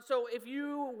So if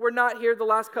you were not here the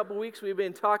last couple weeks, we've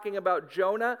been talking about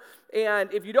Jonah. And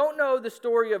if you don't know the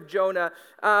story of Jonah,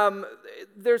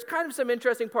 there's kind of some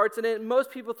interesting parts in it.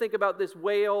 Most people think about this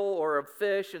whale or a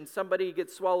fish and somebody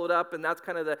gets swallowed up, and that's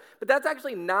kind of but that's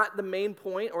actually not the main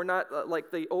point or not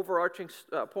like the overarching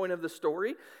point of the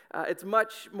story. It's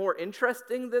much more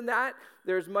interesting than that.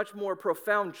 There's much more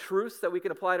profound truths that we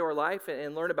can apply to our life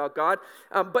and learn about God.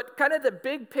 But kind of the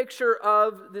big picture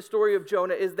of the story of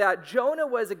Jonah is that Jonah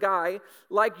was a guy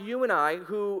like you and I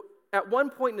who at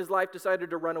one point in his life decided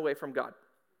to run away from God.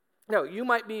 Now, you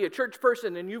might be a church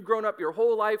person and you've grown up your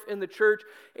whole life in the church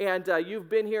and you've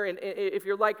been here, and if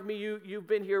you're like me, you've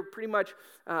been here pretty much,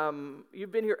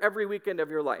 you've been here every weekend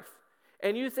of your life.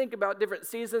 And you think about different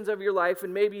seasons of your life,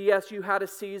 and maybe, yes, you had a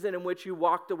season in which you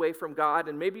walked away from God,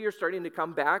 and maybe you're starting to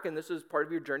come back, and this is part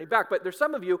of your journey back. But there's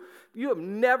some of you, you have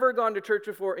never gone to church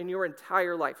before in your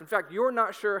entire life. In fact, you're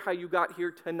not sure how you got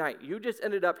here tonight. You just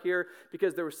ended up here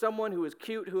because there was someone who was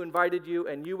cute who invited you,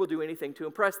 and you will do anything to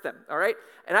impress them, all right?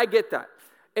 And I get that.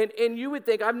 And you would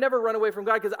think, I've never run away from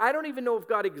God because I don't even know if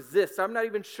God exists. I'm not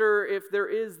even sure if there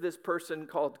is this person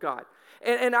called God.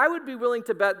 And I would be willing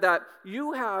to bet that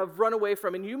you have run away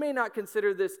from, and you may not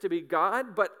consider this to be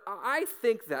God, but I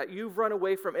think that you've run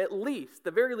away from at least,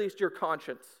 the very least, your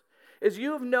conscience. Is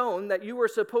you have known that you were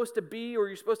supposed to be or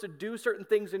you're supposed to do certain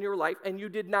things in your life, and you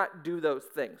did not do those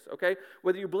things, okay?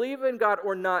 Whether you believe in God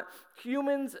or not,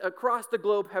 humans across the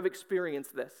globe have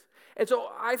experienced this. And so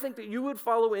I think that you would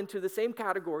follow into the same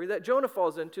category that Jonah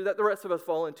falls into, that the rest of us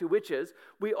fall into, which is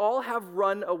we all have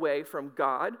run away from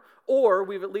God, or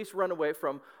we've at least run away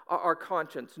from our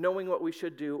conscience, knowing what we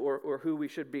should do or who we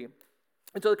should be.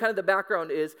 And so kind of the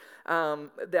background is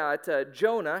that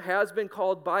Jonah has been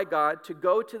called by God to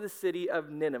go to the city of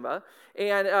Nineveh.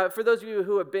 And for those of you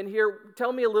who have been here,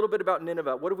 tell me a little bit about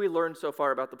Nineveh. What have we learned so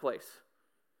far about the place?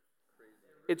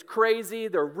 It's crazy.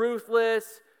 They're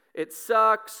ruthless. It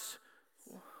sucks.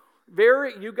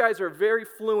 You guys are very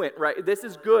fluent, right? This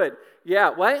is good. Yeah,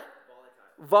 what?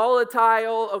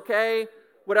 Volatile, okay.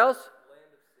 What else?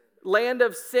 Land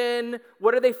of sin.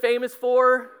 What are they famous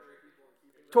for?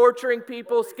 Torturing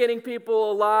people, skinning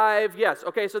people alive. Yes,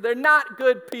 okay, so they're not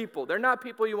good people. They're not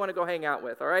people you want to go hang out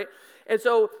with, all right? And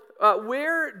so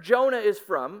where Jonah is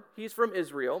from, he's from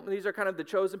Israel. These are kind of the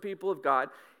chosen people of God.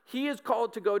 He is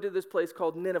called to go to this place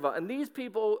called Nineveh. And these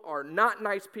people are not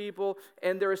nice people,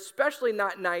 and they're especially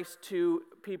not nice to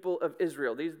people of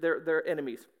Israel. They're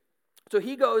enemies. So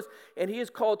he goes, and he is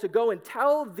called to go and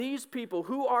tell these people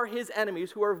who are his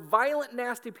enemies, who are violent,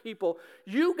 nasty people,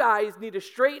 you guys need to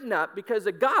straighten up because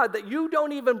a God that you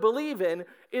don't even believe in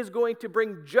is going to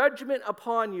bring judgment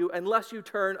upon you unless you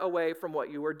turn away from what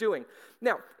you are doing.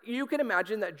 Now, you can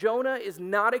imagine that Jonah is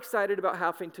not excited about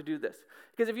having to do this.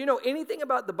 Because if you know anything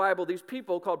about the Bible, these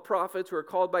people called prophets who are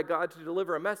called by God to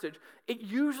deliver a message, it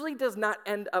usually does not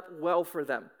end up well for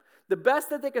them. The best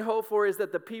that they can hope for is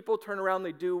that the people turn around,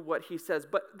 they do what he says.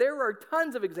 But there are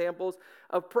tons of examples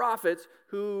of prophets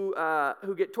who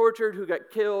get tortured, who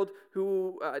get killed,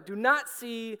 who are not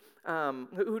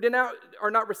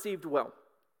received well.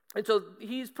 And so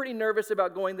he's pretty nervous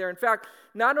about going there. In fact,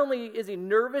 not only is he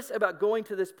nervous about going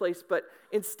to this place, but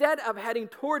instead of heading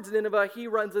towards Nineveh, he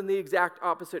runs in the exact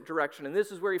opposite direction. And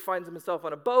this is where he finds himself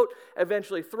on a boat,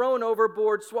 eventually thrown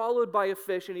overboard, swallowed by a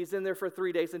fish, and he's in there for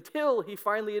 3 days until he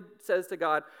finally says to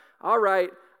God, all right,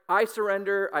 I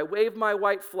surrender, I wave my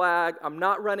white flag, I'm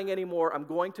not running anymore, I'm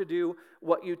going to do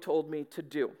what you told me to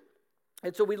do.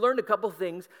 And so we learned a couple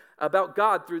things about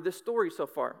God through this story so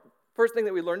far. First thing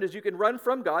that we learned is you can run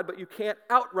from God, but you can't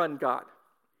outrun God.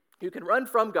 You can run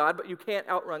from God, but you can't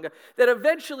outrun God. That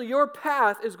eventually your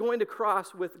path is going to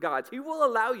cross with God's. He will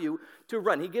allow you to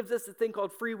run. He gives us a thing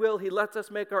called free will. He lets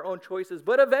us make our own choices,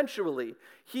 but eventually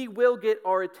he will get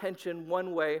our attention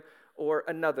one way or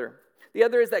another. The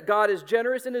other is that God is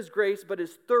generous in his grace, but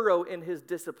is thorough in his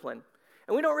discipline.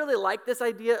 And we don't really like this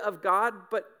idea of God,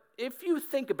 but if you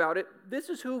think about it, this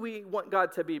is who we want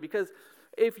God to be, because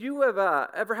if you have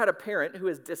ever had a parent who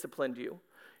has disciplined you,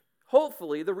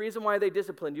 hopefully the reason why they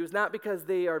disciplined you is not because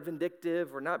they are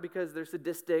vindictive or not because they're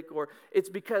sadistic, or it's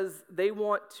because they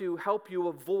want to help you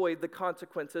avoid the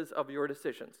consequences of your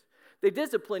decisions. They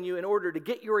discipline you in order to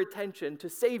get your attention, to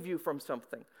save you from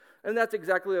something. And that's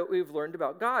exactly what we've learned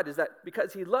about God, is that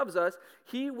because he loves us,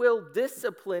 he will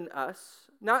discipline us,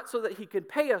 not so that he can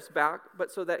pay us back, but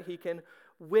so that he can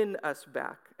win us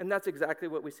back. And that's exactly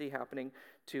what we see happening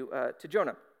to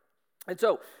Jonah. And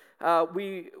so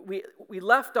we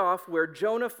left off where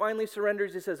Jonah finally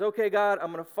surrenders. He says, okay, God,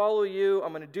 I'm going to follow you.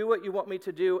 I'm going to do what you want me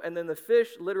to do. And then the fish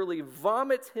literally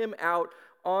vomits him out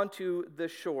onto the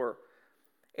shore.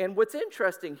 And what's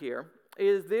interesting here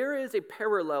is there is a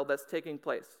parallel that's taking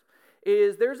place.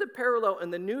 There's a parallel in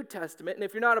the New Testament, and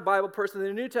if you're not a Bible person,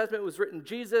 the New Testament was written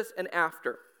Jesus and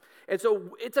after. And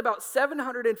so it's about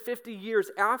 750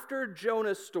 years after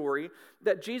Jonah's story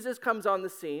that Jesus comes on the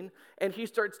scene, and he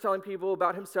starts telling people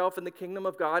about himself and the kingdom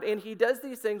of God, and he does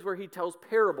these things where he tells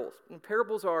parables. And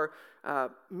parables are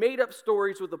made-up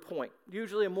stories with a point,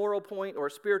 usually a moral point or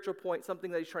a spiritual point,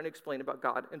 something that he's trying to explain about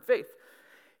God and faith.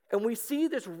 And we see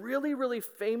this really, really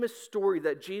famous story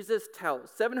that Jesus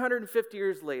tells 750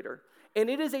 years later, and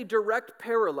it is a direct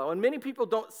parallel, and many people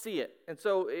don't see it. And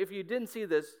so if you didn't see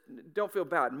this, don't feel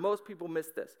bad. Most people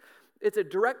miss this. It's a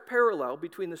direct parallel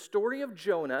between the story of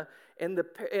Jonah and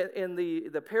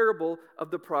the parable of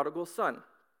the prodigal son.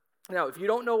 Now, if you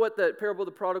don't know what the parable of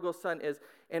the prodigal son is,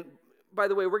 and by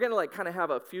the way, we're going to kind of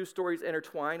have a few stories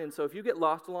intertwined, and so if you get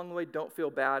lost along the way, don't feel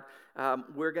bad.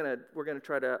 We're going to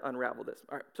try to unravel this.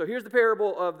 All right, so here's the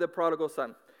parable of the prodigal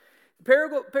son.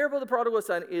 The parable of the prodigal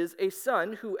son is a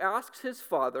son who asks his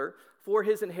father for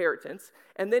his inheritance,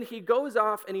 and then he goes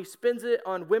off and he spends it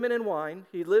on women and wine.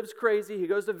 He lives crazy. He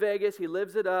goes to Vegas. He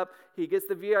lives it up. He gets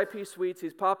the VIP suites.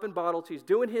 He's popping bottles. He's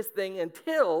doing his thing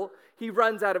until he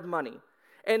runs out of money.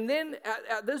 And then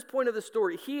at this point of the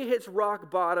story, he hits rock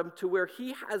bottom to where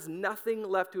he has nothing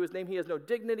left to his name. He has no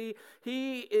dignity.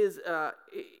 He's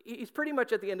pretty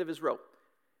much at the end of his rope.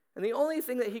 And the only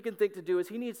thing that he can think to do is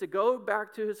he needs to go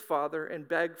back to his father and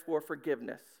beg for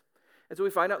forgiveness. And so we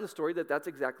find out in the story that that's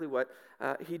exactly what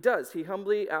he does. He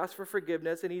humbly asks for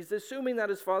forgiveness, and he's assuming that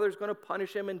his father is going to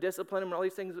punish him and discipline him and all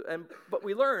these things. But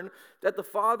we learn that the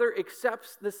father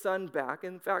accepts the son back,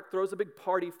 in fact, throws a big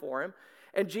party for him.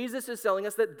 And Jesus is telling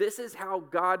us that this is how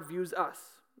God views us.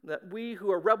 That we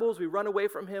who are rebels, we run away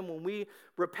from him. When we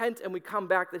repent and we come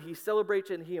back, that he celebrates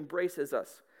and he embraces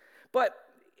us. But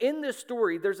in this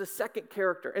story, there's a second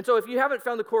character. And so if you haven't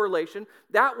found the correlation,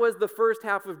 that was the first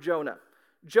half of Jonah.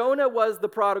 Jonah was the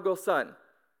prodigal son,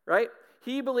 right?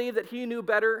 He believed that he knew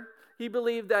better. He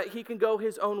believed that he can go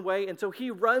his own way. And so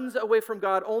he runs away from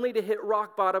God only to hit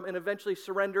rock bottom and eventually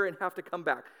surrender and have to come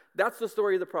back. That's the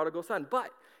story of the prodigal son.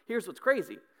 But here's what's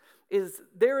crazy, is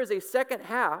there is a second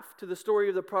half to the story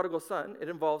of the prodigal son. It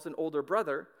involves an older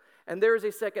brother. And there is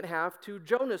a second half to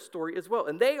Jonah's story as well.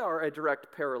 And they are a direct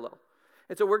parallel.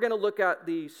 And so we're going to look at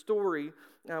the story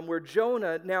where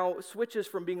Jonah now switches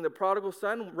from being the prodigal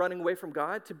son, running away from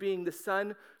God, to being the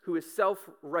son who is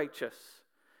self-righteous,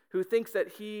 who thinks that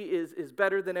he is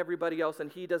better than everybody else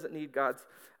and he doesn't need God's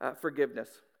forgiveness.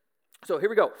 So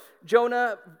here we go.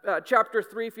 Jonah chapter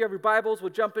 3, if you have your Bibles, we'll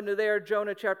jump into there.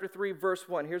 Jonah chapter 3, verse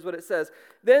 1. Here's what it says.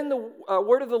 Then the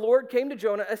word of the Lord came to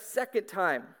Jonah a second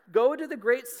time. Go to the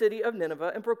great city of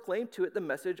Nineveh and proclaim to it the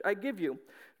message I give you.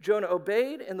 Jonah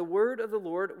obeyed, and the word of the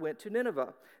Lord went to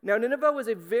Nineveh. Now Nineveh was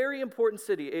a very important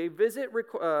city. A visit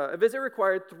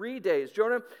required 3 days.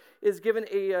 Jonah is given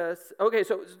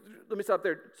so let me stop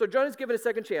there. So Jonah's given a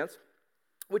second chance,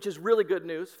 which is really good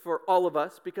news for all of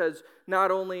us, because not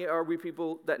only are we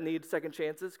people that need second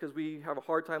chances because we have a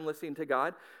hard time listening to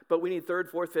God, but we need third,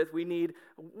 fourth, fifth. We need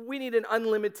an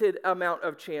unlimited amount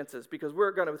of chances because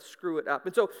we're going to screw it up.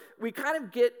 And so we kind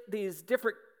of get these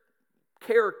different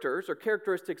characters or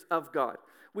characteristics of God.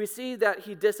 We see that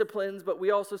he disciplines, but we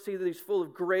also see that he's full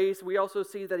of grace. We also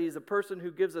see that he's a person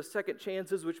who gives us second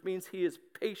chances, which means he is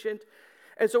patient.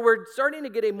 And so we're starting to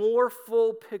get a more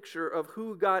full picture of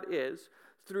who God is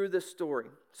through this story.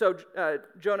 So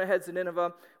Jonah heads to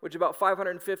Nineveh, which is about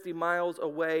 550 miles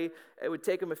away. It would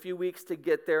take him a few weeks to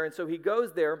get there. And so he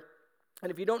goes there.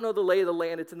 And if you don't know the lay of the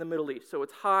land, it's in the Middle East. So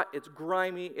it's hot, it's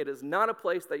grimy. It is not a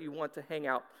place that you want to hang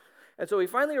out. And so he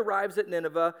finally arrives at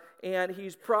Nineveh, and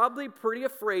he's probably pretty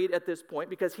afraid at this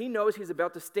point because he knows he's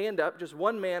about to stand up, just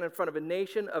one man in front of a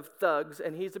nation of thugs,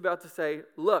 and he's about to say,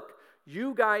 look,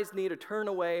 you guys need to turn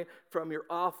away from your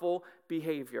awful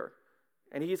behavior.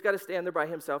 And he's got to stand there by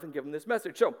himself and give them this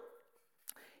message. So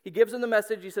he gives them the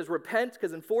message. He says, repent,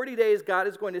 because in 40 days, God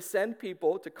is going to send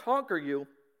people to conquer you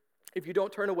if you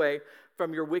don't turn away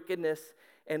from your wickedness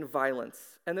and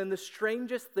violence. And then the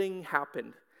strangest thing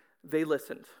happened. They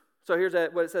listened. So here's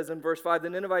what it says in verse 5. The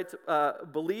Ninevites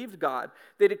believed God.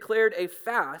 They declared a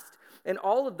fast, and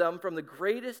all of them, from the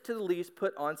greatest to the least,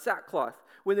 put on sackcloth.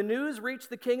 When the news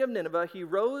reached the king of Nineveh, he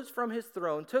rose from his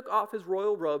throne, took off his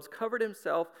royal robes, covered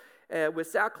himself with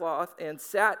sackcloth, and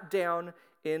sat down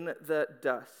in the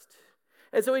dust.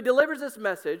 And so he delivers this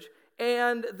message,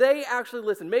 and they actually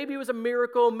listened. Maybe it was a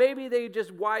miracle. Maybe they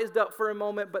just wised up for a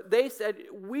moment, but they said,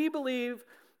 we believe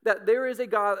that there is a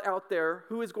God out there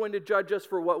who is going to judge us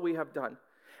for what we have done.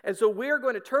 And so we're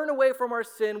going to turn away from our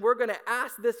sin. We're going to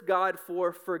ask this God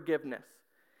for forgiveness.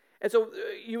 And so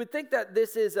you would think that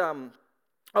this is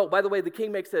Oh, by the way, the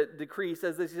king makes a decree. He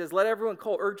says this. He says, let everyone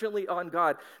call urgently on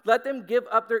God. Let them give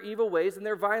up their evil ways and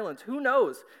their violence. Who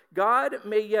knows? God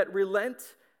may yet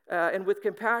relent and with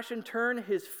compassion turn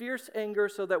his fierce anger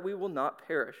so that we will not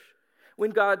perish.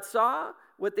 When God saw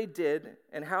what they did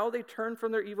and how they turned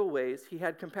from their evil ways, he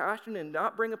had compassion and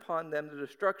not bring upon them the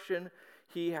destruction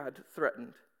he had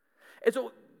threatened. And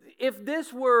so if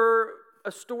this were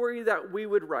a story that we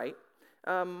would write,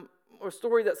 or a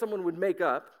story that someone would make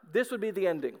up, this would be the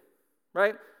ending,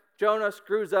 right? Jonah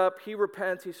screws up, he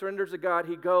repents, he surrenders to God,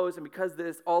 he goes, and because of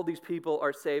this, all these people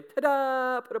are saved.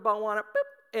 Ta-da! Put a bow on it,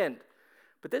 boop, end.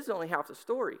 But this is only half the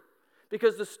story,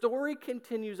 because the story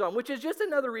continues on, which is just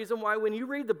another reason why when you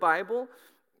read the Bible,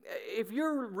 if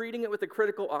you're reading it with a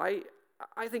critical eye,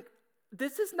 I think,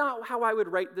 this is not how I would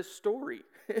write this story.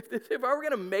 If I were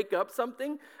going to make up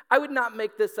something, I would not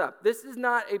make this up. This is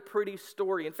not a pretty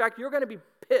story. In fact, you're going to be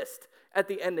pissed at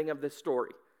the ending of this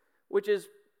story, which is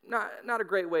not a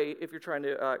great way if you're trying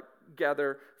to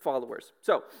gather followers.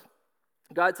 So,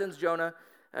 God sends Jonah,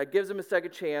 gives him a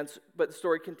second chance, but the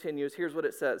story continues. Here's what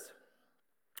it says.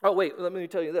 Oh, wait, let me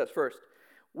tell you this first.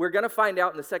 We're going to find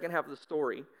out in the second half of the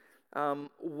story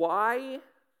why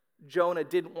Jonah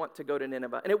didn't want to go to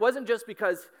Nineveh. And it wasn't just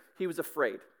because he was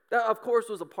afraid. That, of course,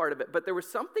 was a part of it. But there was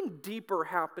something deeper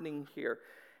happening here.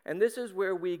 And this is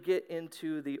where we get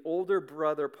into the older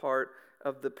brother part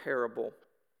of the parable.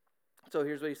 So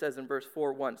here's what he says in verse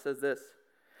 4:1. It says this.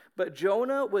 But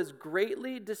Jonah was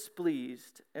greatly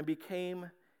displeased and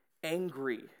became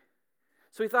angry.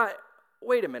 So he thought,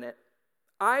 wait a minute.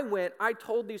 I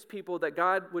told these people that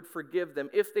God would forgive them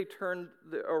if they turned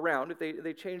around, if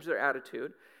they changed their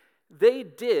attitude. They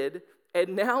did,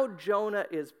 and now Jonah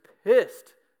is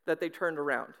pissed that they turned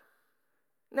around.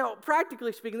 Now,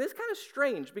 practically speaking, this is kind of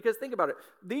strange because think about it.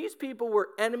 These people were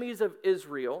enemies of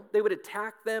Israel. They would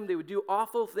attack them. They would do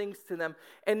awful things to them.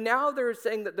 And now they're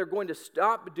saying that they're going to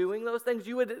stop doing those things.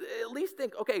 You would at least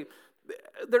think, okay,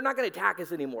 they're not going to attack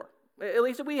us anymore. At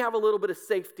least we have a little bit of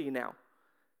safety now.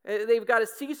 They've got a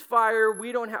ceasefire.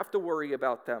 We don't have to worry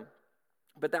about them.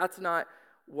 But that's not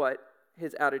what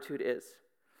his attitude is.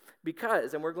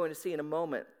 Because, and we're going to see in a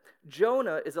moment,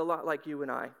 Jonah is a lot like you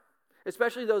and I,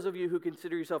 especially those of you who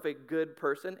consider yourself a good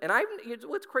person. And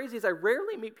what's crazy is I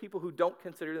rarely meet people who don't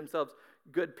consider themselves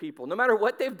good people. No matter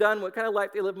what they've done, what kind of life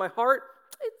they live, my heart,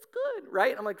 it's good,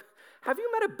 right? I'm like, have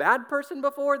you met a bad person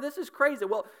before? This is crazy.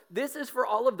 Well, this is for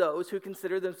all of those who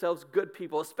consider themselves good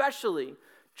people, especially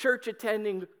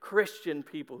church-attending Christian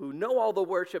people who know all the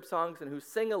worship songs and who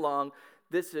sing along.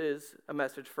 This is a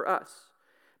message for us.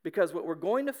 Because what we're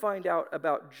going to find out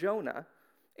about Jonah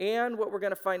and what we're going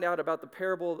to find out about the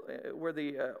parable where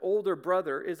the older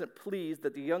brother isn't pleased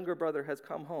that the younger brother has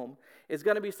come home is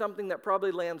going to be something that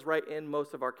probably lands right in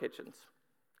most of our kitchens.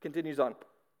 Continues on.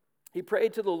 He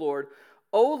prayed to the Lord,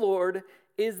 "O Lord,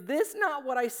 is this not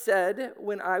what I said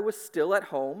when I was still at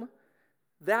home?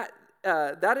 That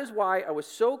is why I was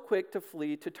so quick to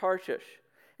flee to Tarshish."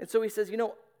 And so he says,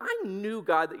 I knew,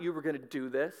 God, that you were going to do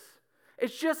this.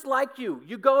 It's just like you.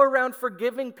 You go around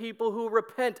forgiving people who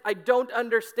repent. I don't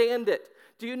understand it.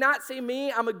 Do you not see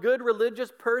me? I'm a good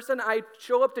religious person. I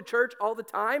show up to church all the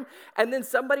time. And then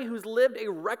somebody who's lived a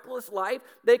reckless life,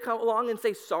 they come along and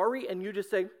say sorry, and you just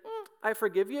say, I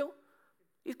forgive you.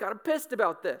 He's kind of pissed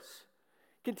about this.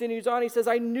 Continues on, he says,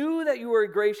 I knew that you were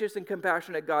a gracious and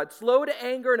compassionate God, slow to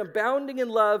anger and abounding in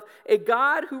love, a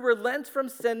God who relents from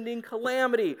sending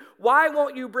calamity. Why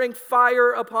won't you bring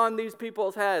fire upon these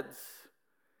people's heads?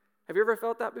 Have you ever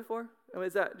felt that before? Or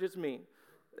is that just me?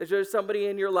 Is there somebody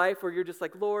in your life where you're just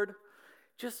like, Lord,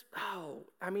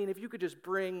 if you could just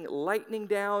bring lightning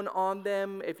down on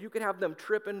them, if you could have them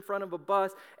trip in front of a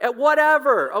bus, at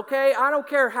whatever, okay? I don't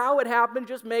care how it happened,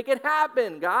 just make it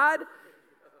happen, God.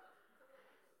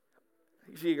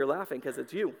 You see, you're laughing because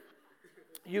it's you.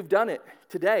 You've done it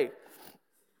today.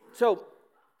 So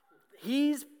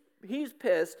he's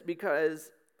pissed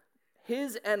because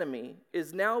his enemy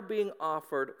is now being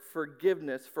offered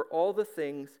forgiveness for all the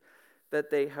things that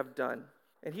they have done.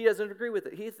 And he doesn't agree with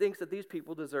it. He thinks that these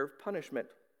people deserve punishment,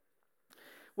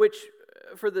 which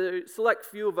for the select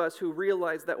few of us who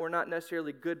realize that we're not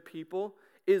necessarily good people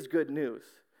is good news,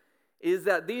 is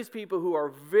that these people who are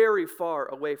very far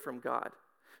away from God,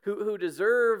 who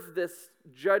deserve this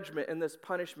judgment and this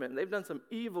punishment, they've done some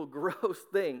evil, gross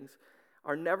things,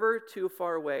 are never too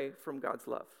far away from God's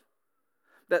love.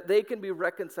 That they can be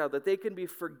reconciled, that they can be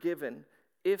forgiven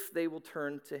if they will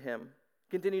turn to him.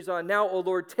 Continues on, now, O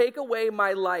Lord, take away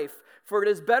my life, for it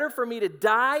is better for me to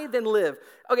die than live.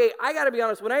 Okay, I got to be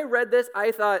honest, when I read this,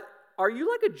 I thought, are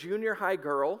you like a junior high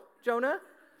girl, Jonah?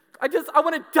 I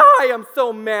want to die, I'm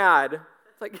so mad.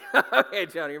 It's like, okay,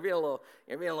 Jonah, you're being a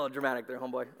little dramatic there,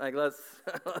 homeboy. Like, let's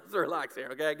relax here,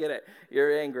 okay? I get it.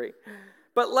 You're angry.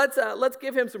 But let's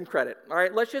give him some credit, all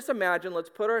right? Let's just imagine, let's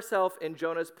put ourselves in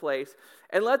Jonah's place,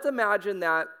 and let's imagine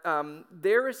that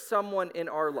there is someone in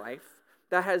our life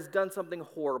that has done something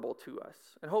horrible to us.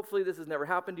 And hopefully this has never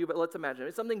happened to you, but let's imagine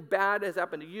if something bad has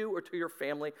happened to you or to your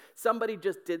family. Somebody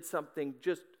just did something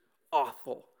just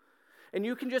awful. And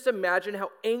you can just imagine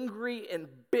how angry and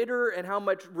bitter and how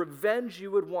much revenge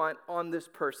you would want on this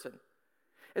person.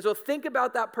 And so think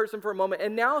about that person for a moment,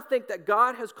 and now think that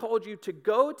God has called you to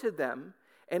go to them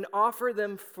and offer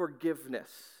them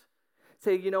forgiveness.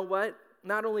 Say, you know what?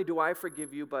 Not only do I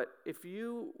forgive you, but if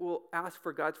you will ask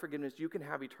for God's forgiveness, you can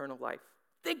have eternal life.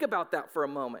 Think about that for a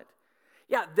moment.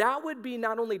 Yeah, that would be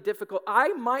not only difficult. I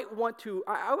would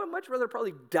much rather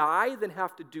probably die than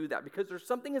have to do that, because there's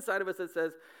something inside of us that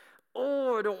says,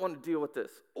 oh, I don't want to deal with this.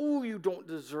 Oh, you don't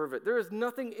deserve it. There is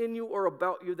nothing in you or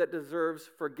about you that deserves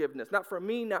forgiveness. Not from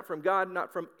me, not from God,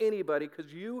 not from anybody,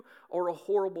 because you are a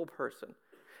horrible person.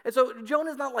 And so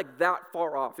Jonah's not like that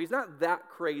far off. He's not that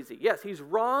crazy. Yes, he's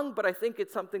wrong, but I think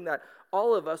it's something that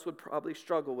all of us would probably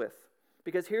struggle with.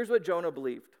 Because here's what Jonah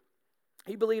believed.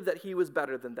 He believed that he was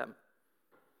better than them.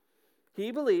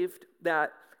 He believed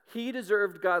that he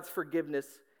deserved God's forgiveness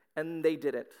and they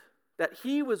didn't. That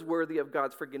he was worthy of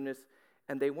God's forgiveness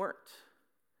and they weren't.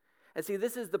 And see,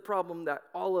 this is the problem that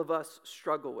all of us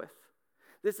struggle with.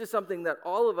 This is something that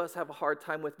all of us have a hard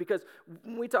time with, because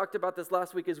we talked about this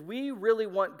last week, is we really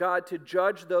want God to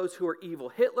judge those who are evil.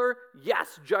 Hitler,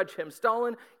 yes, judge him.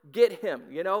 Stalin, get him,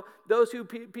 Those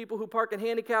people who park in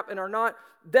handicap and are not,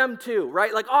 them too,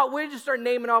 right? Like, oh, we just start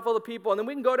naming off all the people, and then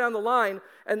we can go down the line,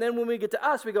 and then when we get to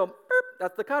us, we go,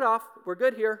 that's the cutoff. We're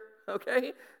good here,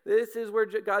 okay? This is where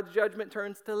God's judgment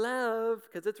turns to love,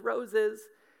 because it's roses.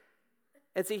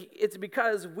 And see, it's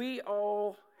because we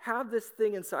all have this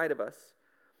thing inside of us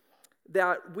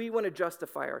that we want to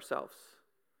justify ourselves,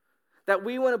 that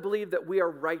we want to believe that we are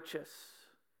righteous,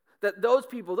 that those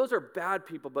people, those are bad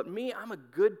people, but me, I'm a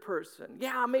good person.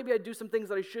 Yeah, maybe I do some things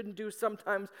that I shouldn't do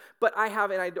sometimes, but I have,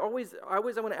 and I always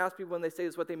want to ask people when they say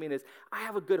this, what they mean is, I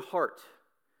have a good heart.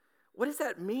 What does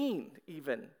that mean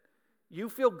even? You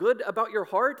feel good about your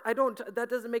heart? That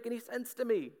doesn't make any sense to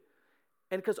me.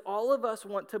 And because all of us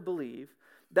want to believe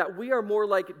that we are more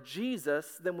like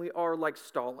Jesus than we are like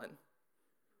Stalin.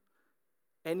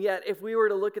 And yet, if we were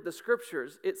to look at the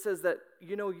scriptures, it says that,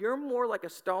 you're more like a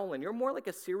Stalin, you're more like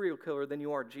a serial killer than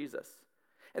you are Jesus.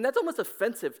 And that's almost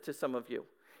offensive to some of you.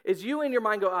 Is you in your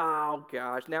mind go, oh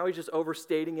gosh, now he's just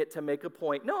overstating it to make a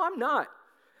point. No, I'm not.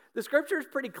 The scripture is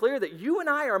pretty clear that you and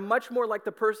I are much more like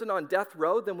the person on death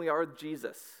row than we are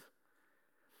Jesus.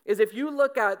 Is if you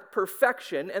look at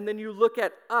perfection and then you look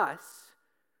at us,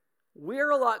 we're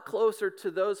a lot closer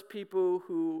to those people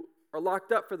who are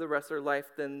locked up for the rest of their life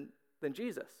than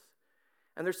Jesus.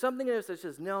 And there's something in us that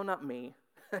says, no, not me.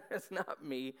 It's not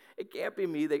me. It can't be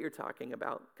me that you're talking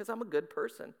about, because I'm a good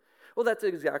person. Well, that's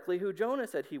exactly who Jonah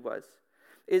said he was.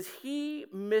 Is he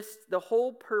missed the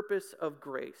whole purpose of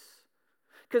grace.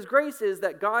 Because grace is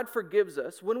that God forgives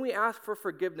us when we ask for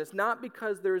forgiveness, not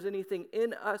because there is anything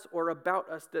in us or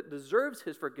about us that deserves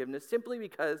his forgiveness, simply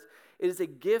because it is a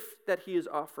gift that he is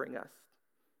offering us.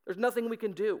 There's nothing we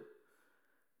can do.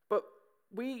 But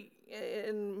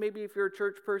and maybe if you're a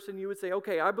church person, you would say,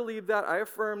 okay, I believe that, I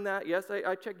affirm that, yes,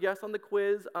 I check yes on the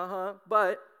quiz,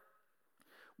 but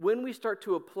when we start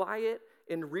to apply it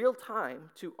in real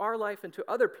time to our life and to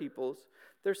other people's,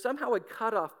 there's somehow a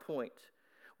cutoff point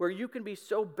where you can be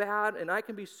so bad and I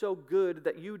can be so good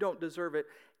that you don't deserve it,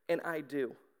 and I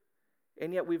do.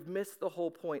 And yet we've missed the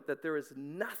whole point that there is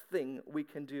nothing we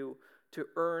can do to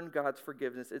earn God's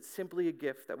forgiveness. It's simply a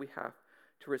gift that we have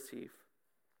to receive.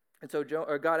 And so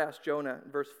God asked Jonah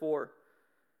in verse 4,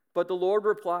 but the Lord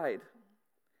replied,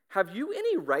 have you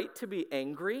any right to be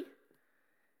angry?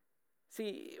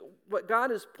 See, what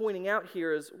God is pointing out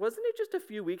here is, wasn't it just a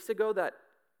few weeks ago that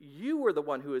you were the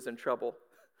one who was in trouble?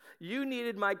 You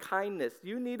needed my kindness.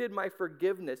 You needed my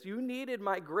forgiveness. You needed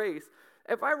my grace.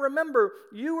 If I remember,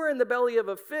 you were in the belly of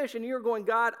a fish and you were going,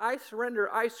 God, I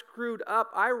surrender. I screwed up.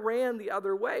 I ran the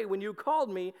other way when you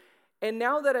called me. And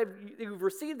now that you've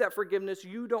received that forgiveness,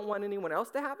 you don't want anyone else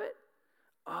to have it?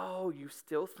 Oh, you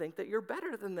still think that you're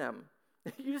better than them.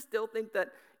 You still think that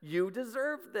you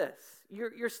deserve this.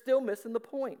 You're still missing the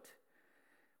point.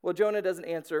 Well, Jonah doesn't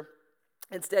answer.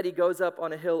 Instead, he goes up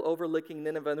on a hill overlooking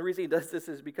Nineveh. And the reason he does this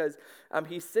is because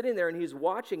he's sitting there and he's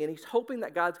watching and he's hoping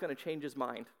that God's going to change his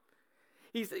mind.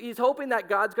 He's hoping that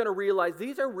God's going to realize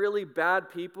these are really bad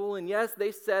people. And yes,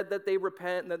 they said that they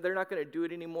repent and that they're not going to do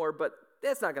it anymore, but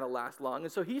that's not going to last long.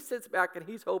 And so he sits back and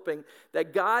he's hoping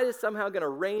that God is somehow going to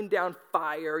rain down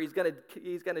fire. He's going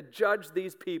to judge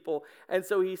these people. And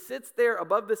so he sits there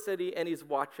above the city and he's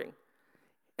watching.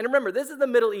 And remember, this is the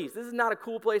Middle East. This is not a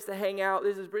cool place to hang out.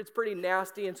 It's pretty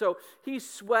nasty. And so he's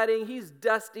sweating. He's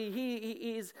dusty.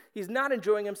 He's not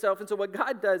enjoying himself. And so what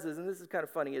God does is, and this is kind of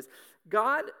funny, is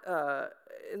God,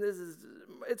 and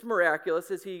it's miraculous,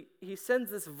 is he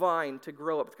sends this vine to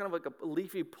grow up. It's kind of like a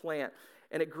leafy plant.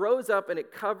 And it grows up and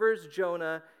it covers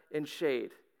Jonah in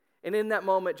shade. And in that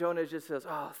moment, Jonah just says,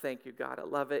 oh, thank you, God. I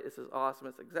love it. This is awesome.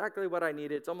 It's exactly what I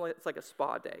needed. It's like a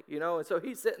spa day, you know? And so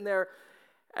he's sitting there.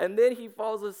 And then he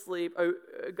falls asleep.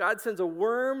 God sends a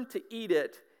worm to eat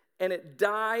it, and it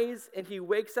dies, and he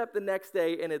wakes up the next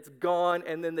day, and it's gone,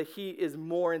 and then the heat is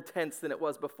more intense than it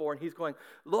was before, and he's going,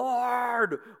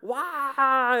 Lord,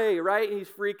 why? Right? And he's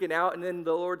freaking out, and then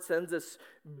the Lord sends this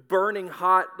burning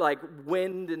hot, like,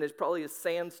 wind, and it's probably a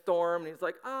sandstorm, and he's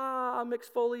like, I'm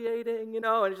exfoliating, you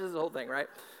know, and it's just the whole thing, right?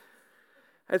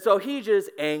 And so he's just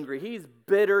angry. He's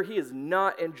bitter. He is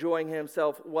not enjoying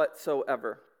himself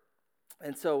whatsoever.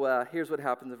 And so here's what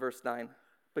happens in verse 9.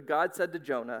 But God said to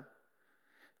Jonah,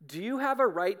 do you have a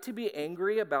right to be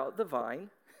angry about the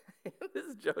vine? This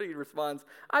is Jonah. He responds,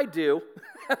 I do.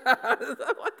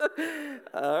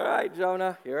 All right,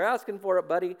 Jonah, you're asking for it,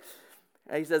 buddy.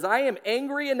 And he says, I am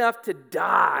angry enough to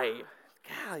die.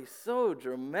 God, he's so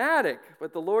dramatic.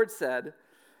 But the Lord said,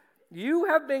 you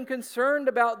have been concerned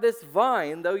about this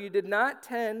vine, though you did not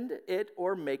tend it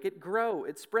or make it grow.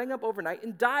 It sprang up overnight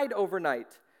and died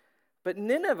overnight. But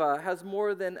Nineveh has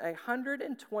more than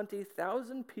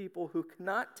 120,000 people who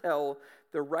cannot tell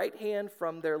their right hand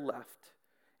from their left,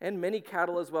 and many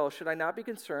cattle as well. Should I not be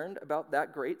concerned about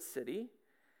that great city?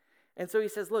 And so he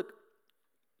says, look,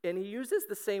 and he uses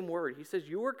the same word. He says,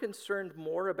 you are concerned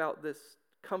more about this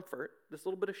comfort, this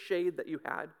little bit of shade that you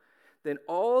had, than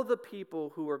all the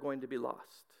people who are going to be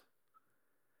lost.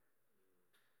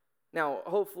 Now,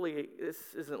 hopefully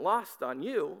this isn't lost on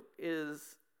you,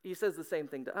 he says the same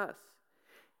thing to us.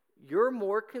 You're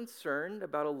more concerned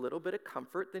about a little bit of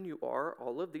comfort than you are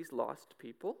all of these lost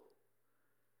people.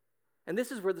 And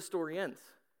this is where the story ends.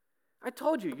 I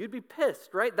told you, you'd be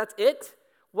pissed, right? That's it?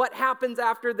 What happens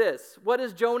after this? What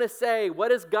does Jonah say? What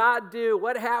does God do?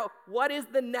 What is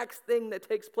the next thing that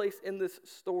takes place in this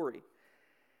story?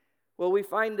 Well, we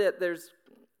find that there's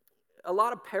a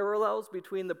lot of parallels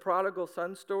between the prodigal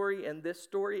son story and this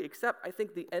story, except I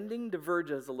think the ending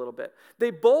diverges a little bit.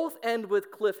 They both end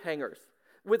with cliffhangers,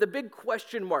 with a big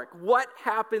question mark. What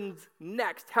happens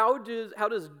next? How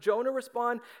does Jonah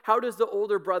respond? How does the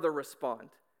older brother respond?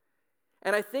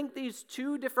 And I think these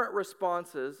two different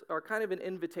responses are kind of an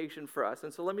invitation for us.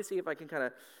 And so let me see if I can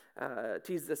kind of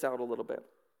tease this out a little bit.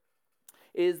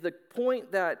 Is the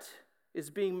point that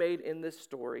is being made in this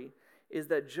story is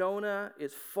that Jonah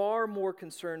is far more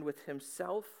concerned with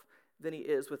himself than he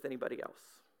is with anybody else.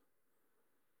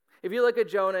 If you look at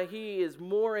Jonah, he is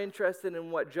more interested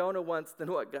in what Jonah wants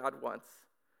than what God wants,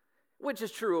 which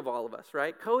is true of all of us,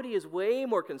 right? Cody is way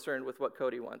more concerned with what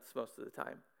Cody wants most of the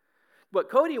time. What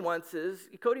Cody wants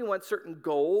certain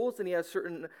goals, and he has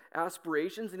certain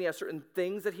aspirations, and he has certain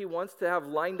things that he wants to have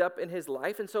lined up in his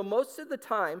life. And so most of the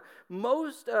time,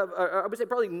 I would say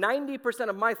probably 90%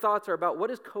 of my thoughts are about what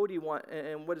does Cody want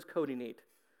and what does Cody need.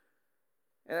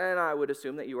 And I would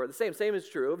assume that you are the same. Same is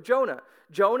true of Jonah.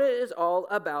 Jonah is all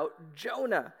about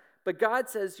Jonah. But God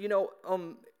says, you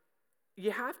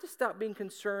have to stop being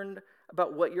concerned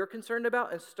about what you're concerned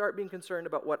about and start being concerned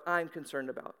about what I'm concerned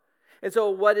about. And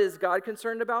so what is God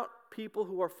concerned about? People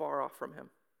who are far off from him.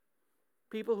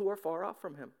 People who are far off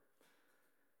from him.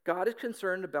 God is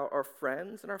concerned about our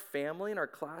friends and our family and our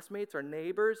classmates, our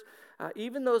neighbors,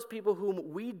 even those people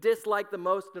whom we dislike the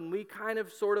most and we kind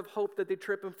of sort of hope that they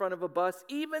trip in front of a bus.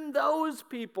 Even those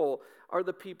people are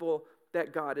the people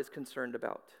that God is concerned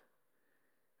about.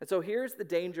 And so here's the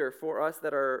danger for us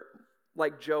that are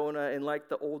like Jonah and like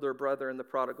the older brother and the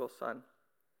prodigal son.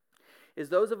 Is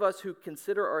those of us who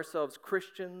consider ourselves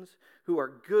Christians, who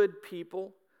are good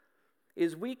people,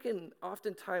 is we can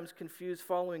oftentimes confuse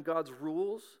following God's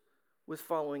rules with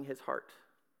following his heart.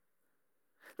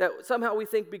 That somehow we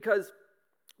think because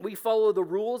we follow the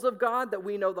rules of God that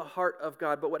we know the heart of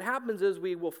God. But what happens is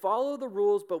we will follow the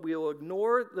rules, but we will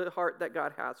ignore the heart that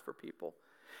God has for people.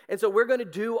 And so we're going to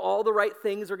do all the right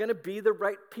things. We're going to be the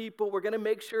right people. We're going to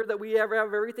make sure that we have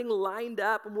everything lined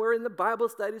up, and we're in the Bible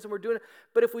studies, and we're doing it.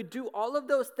 But if we do all of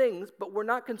those things, but we're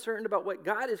not concerned about what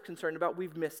God is concerned about,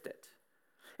 we've missed it.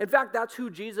 In fact, that's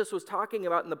who Jesus was talking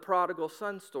about in the prodigal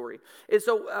son story. And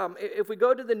so if we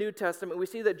go to the New Testament, we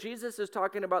see that Jesus is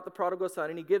talking about the prodigal son,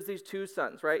 and he gives these two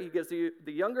sons, right? He gives the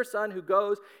younger son who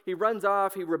goes, he runs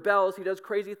off, he rebels, he does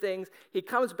crazy things. He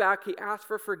comes back, he asks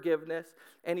for forgiveness,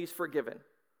 and he's forgiven.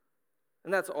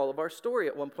 And that's all of our story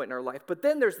at one point in our life. But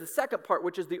then there's the second part,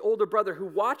 which is the older brother who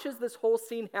watches this whole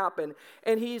scene happen,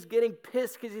 and he's getting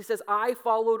pissed because he says, I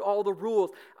followed all the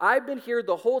rules. I've been here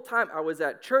the whole time. I was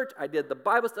at church. I did the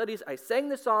Bible studies. I sang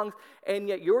the songs, and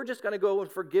yet you're just going to go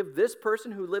and forgive this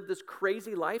person who lived this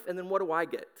crazy life, and then what do I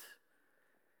get?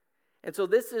 And so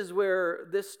this is where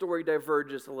this story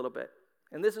diverges a little bit.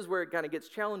 And this is where it kind of gets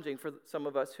challenging for some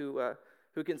of us who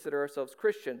consider ourselves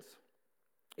Christians,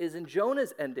 is in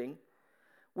Jonah's ending,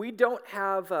 we don't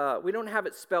have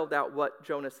it spelled out what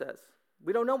Jonah says.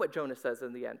 We don't know what Jonah says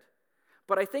in the end.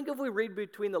 But I think if we read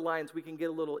between the lines, we can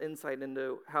get a little insight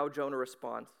into how Jonah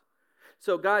responds.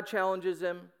 So God challenges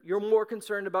him, you're more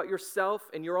concerned about yourself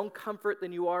and your own comfort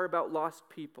than you are about lost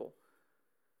people.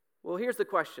 Well, here's the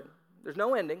question. There's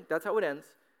no ending. That's how it ends.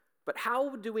 But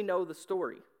how do we know the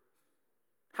story?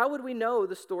 How would we know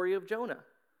the story of Jonah?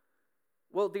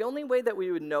 Well, the only way that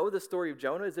we would know the story of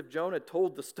Jonah is if Jonah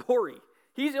told the story.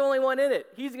 He's the only one in it.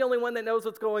 He's the only one that knows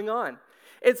what's going on.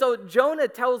 And so Jonah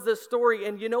tells this story,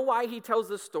 and you know why he tells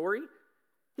this story?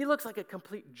 He looks like a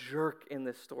complete jerk in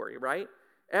this story, right?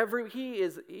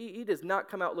 He does not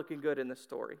come out looking good in this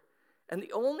story. And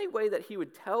the only way that he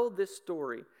would tell this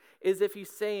story is if he's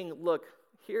saying, look,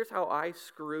 here's how I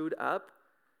screwed up,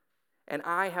 and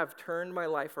I have turned my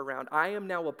life around. I am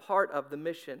now a part of the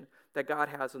mission that God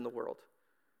has in the world.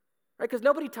 Right? Because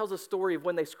nobody tells a story of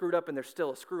when they screwed up and they're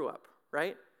still a screw-up.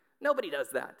 Right? Nobody does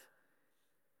that.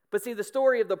 But see, the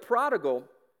story of the prodigal,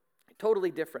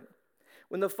 totally different.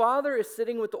 When the father is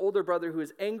sitting with the older brother who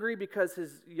is angry because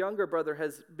his younger brother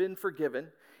has been forgiven,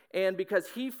 and because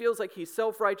he feels like he's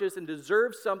self-righteous and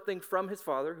deserves something from his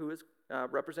father, who is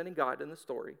representing God in the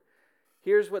story,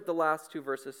 here's what the last two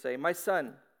verses say. My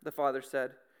son, the father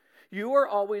said, you are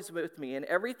always with me, and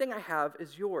everything I have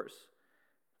is yours.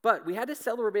 But we had to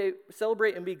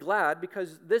celebrate and be glad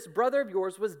because this brother of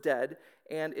yours was dead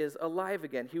and is alive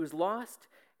again. He was lost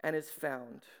and is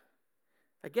found.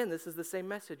 Again, this is the same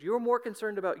message. You're more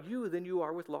concerned about you than you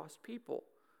are with lost people.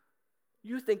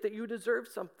 You think that you deserve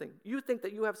something. You think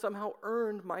that you have somehow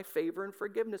earned my favor and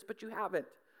forgiveness, but you haven't.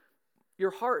 Your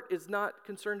heart is not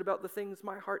concerned about the things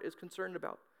my heart is concerned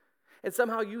about. And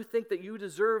somehow you think that you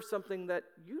deserve something that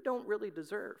you don't really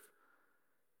deserve.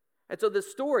 And so the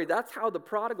story, that's how the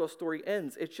prodigal story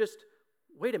ends. It's just,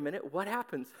 wait a minute, what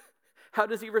happens? How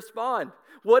does he respond?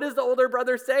 What does the older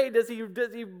brother say? Does he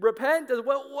repent?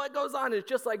 What goes on? It's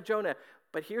just like Jonah.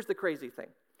 But here's the crazy thing.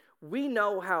 We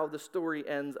know how the story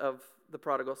ends of the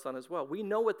prodigal son as well. We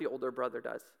know what the older brother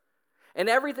does. And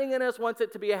everything in us wants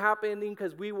it to be a happy ending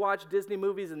because we watch Disney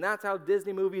movies and that's how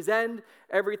Disney movies end.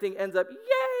 Everything ends up,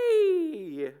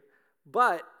 yay!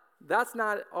 But that's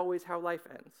not always how life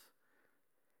ends.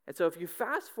 And so if you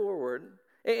fast forward,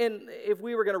 and if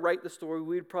we were going to write the story,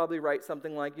 we'd probably write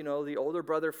something like, the older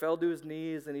brother fell to his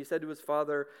knees and he said to his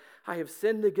father, I have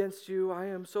sinned against you. I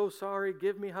am so sorry.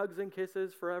 Give me hugs and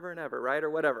kisses forever and ever, right? Or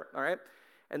whatever, all right?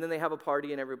 And then they have a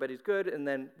party and everybody's good and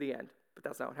then the end. But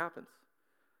that's not what happens.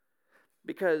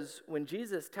 Because when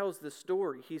Jesus tells this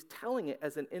story, he's telling it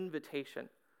as an invitation.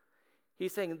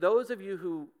 He's saying, those of you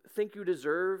who think you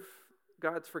deserve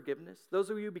God's forgiveness,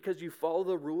 those of you because you follow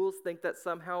the rules think that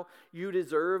somehow you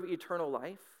deserve eternal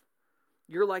life,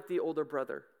 you're like the older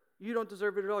brother. You don't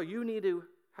deserve it at all. You need to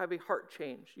have a heart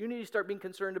change. You need to start being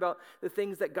concerned about the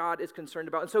things that God is concerned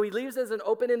about. And so he leaves as an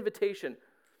open invitation.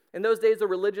 In those days, the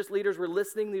religious leaders were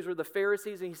listening. These were the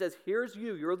Pharisees. And he says, here's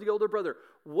you. You're the older brother.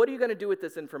 What are you going to do with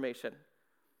this information?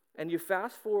 And you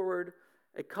fast forward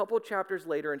a couple chapters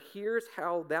later, and here's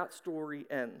how that story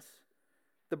ends.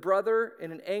 The brother,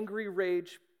 in an angry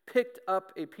rage, picked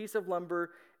up a piece of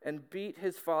lumber and beat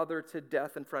his father to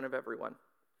death in front of everyone.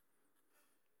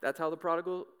 That's how the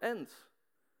prodigal ends.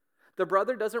 The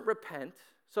brother doesn't repent,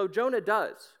 so Jonah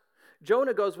does.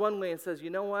 Jonah goes one way and says, you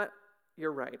know what?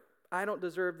 You're right. I don't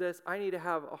deserve this. I need to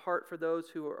have a heart for those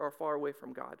who are far away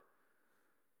from God.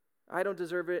 I don't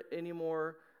deserve it any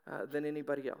more than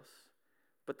anybody else.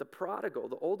 But the prodigal,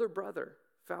 the older brother,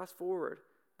 fast forward,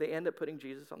 they end up putting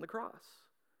Jesus on the cross.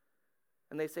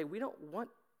 And they say, we don't want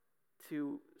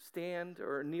to stand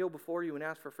or kneel before you and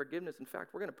ask for forgiveness. In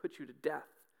fact, we're going to put you to death.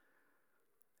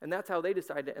 And that's how they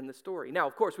decide to end the story. Now,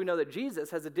 of course, we know that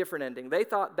Jesus has a different ending. They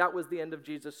thought that was the end of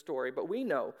Jesus' story, but we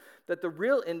know that the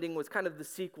real ending was kind of the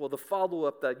sequel, the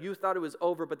follow-up, that you thought it was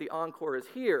over, but the encore is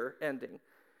here ending,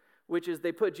 which is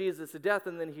they put Jesus to death,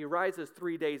 and then he rises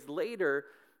 3 days later,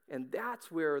 And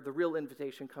that's where the real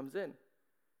invitation comes in,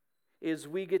 is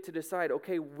we get to decide,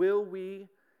 okay, will we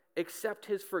accept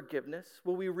his forgiveness?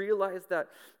 Will we realize that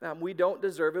we don't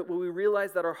deserve it? Will we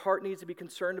realize that our heart needs to be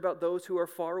concerned about those who are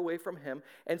far away from him?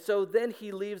 And so then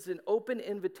he leaves an open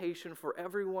invitation for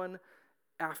everyone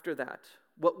after that.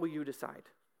 What will you decide?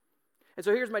 And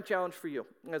so here's my challenge for you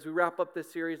as we wrap up this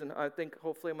series, and I think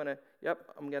hopefully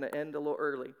I'm going to end a little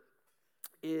early,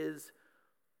 is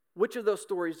which of those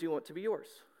stories do you want to be yours?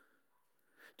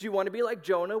 Do you want to be like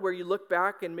Jonah, where you look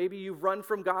back and maybe you've run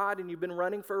from God and you've been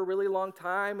running for a really long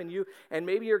time, and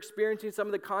maybe you're experiencing some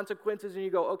of the consequences and you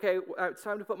go, okay, it's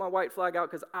time to put my white flag out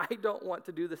because I don't want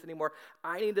to do this anymore.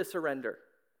 I need to surrender.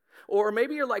 Or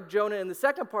maybe you're like Jonah in the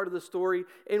second part of the story,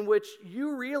 in which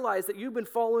you realize that you've been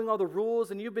following all the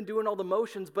rules and you've been doing all the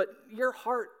motions, but your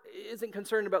heart isn't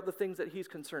concerned about the things that he's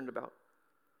concerned about.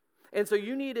 And so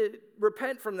you need to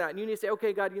repent from that. And you need to say,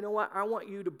 okay, God, you know what? I want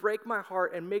you to break my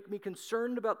heart and make me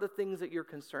concerned about the things that you're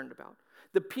concerned about.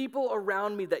 The people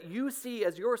around me that you see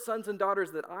as your sons and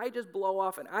daughters that I just blow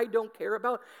off and I don't care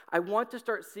about, I want to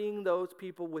start seeing those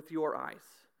people with your eyes.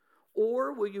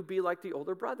 Or will you be like the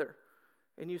older brother?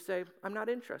 And you say, I'm not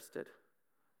interested.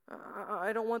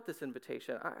 I don't want this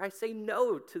invitation. I say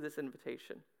no to this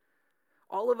invitation.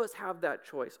 All of us have that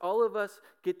choice. All of us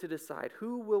get to decide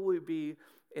who will we be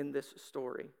in this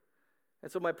story. And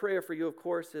so my prayer for you, of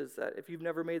course, is that if you've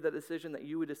never made that decision, that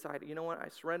you would decide, you know what, I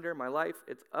surrender my life.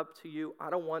 It's up to you. I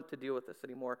don't want to deal with this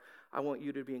anymore. I want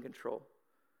you to be in control.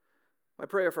 My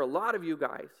prayer for a lot of you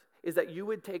guys is that you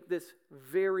would take this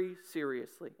very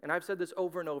seriously. And I've said this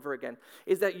over and over again,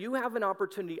 is that you have an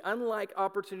opportunity, unlike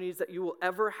opportunities that you will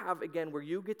ever have again, where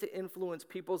you get to influence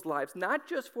people's lives, not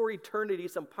just for eternity,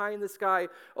 some pie in the sky,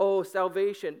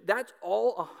 salvation. That's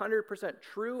all 100%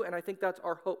 true, and I think that's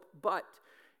our hope. But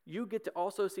you get to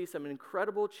also see some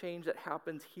incredible change that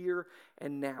happens here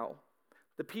and now.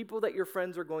 The people that your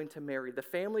friends are going to marry, the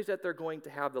families that they're going to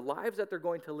have, the lives that they're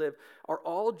going to live are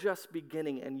all just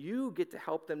beginning, and you get to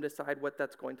help them decide what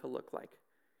that's going to look like.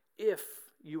 If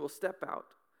you will step out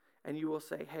and you will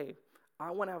say, hey, I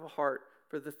want to have a heart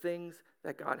for the things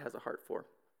that God has a heart for.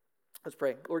 Let's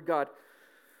pray. Lord God,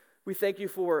 we thank you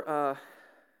for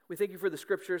the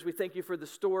scriptures. We thank you for the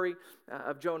story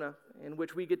of Jonah, in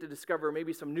which we get to discover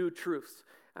maybe some new truths.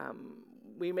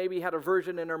 We maybe had a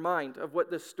version in our mind of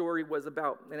what this story was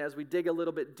about. And as we dig a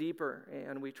little bit deeper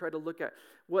and we try to look at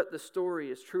what the story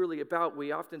is truly about,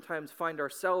 we oftentimes find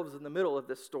ourselves in the middle of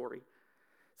this story.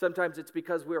 Sometimes it's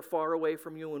because we are far away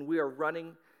from you and we are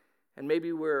running, and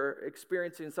maybe we're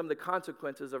experiencing some of the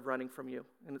consequences of running from you,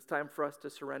 and it's time for us to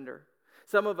surrender.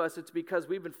 Some of us, it's because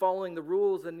we've been following the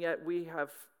rules, and yet we have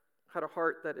had a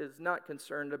heart that is not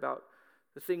concerned about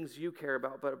the things you care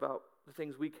about, but about the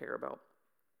things we care about.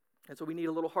 And so we need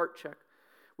a little heart check.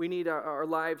 We need our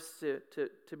lives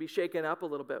to be shaken up a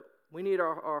little bit. We need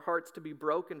our hearts to be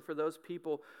broken for those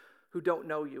people who don't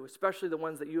know you, especially the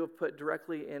ones that you have put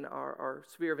directly in our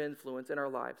sphere of influence in our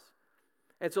lives.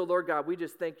 And so, Lord God, we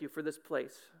just thank you for this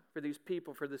place, for these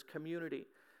people, for this community,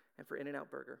 and for In-N-Out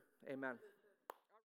Burger. Amen.